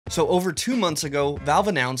So over 2 months ago, Valve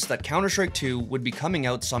announced that Counter-Strike 2 would be coming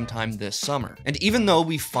out sometime this summer. And even though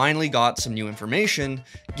we finally got some new information,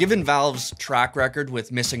 given Valve's track record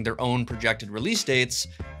with missing their own projected release dates,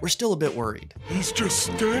 we're still a bit worried. He's just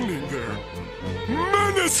standing there,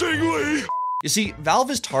 menacingly! You see,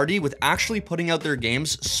 Valve is tardy with actually putting out their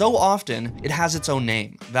games so often it has its own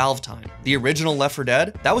name, Valve Time. The original Left 4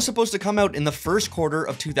 Dead, that was supposed to come out in the first quarter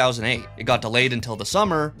of 2008. It got delayed until the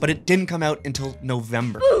summer, but it didn't come out until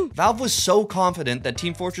November. Valve was so confident that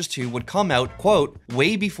Team Fortress 2 would come out, quote,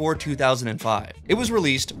 way before 2005. It was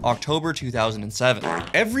released October 2007.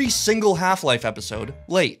 Every single Half-Life episode,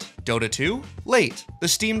 late. Dota 2, late. The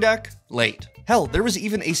Steam Deck, late. Hell, there was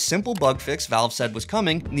even a simple bug fix Valve said was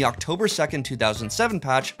coming in the October 2nd, 2007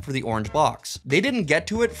 patch for the orange box. They didn't get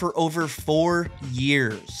to it for over 4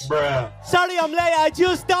 years. Bruh. Sorry I'm late, I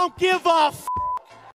just don't give a f.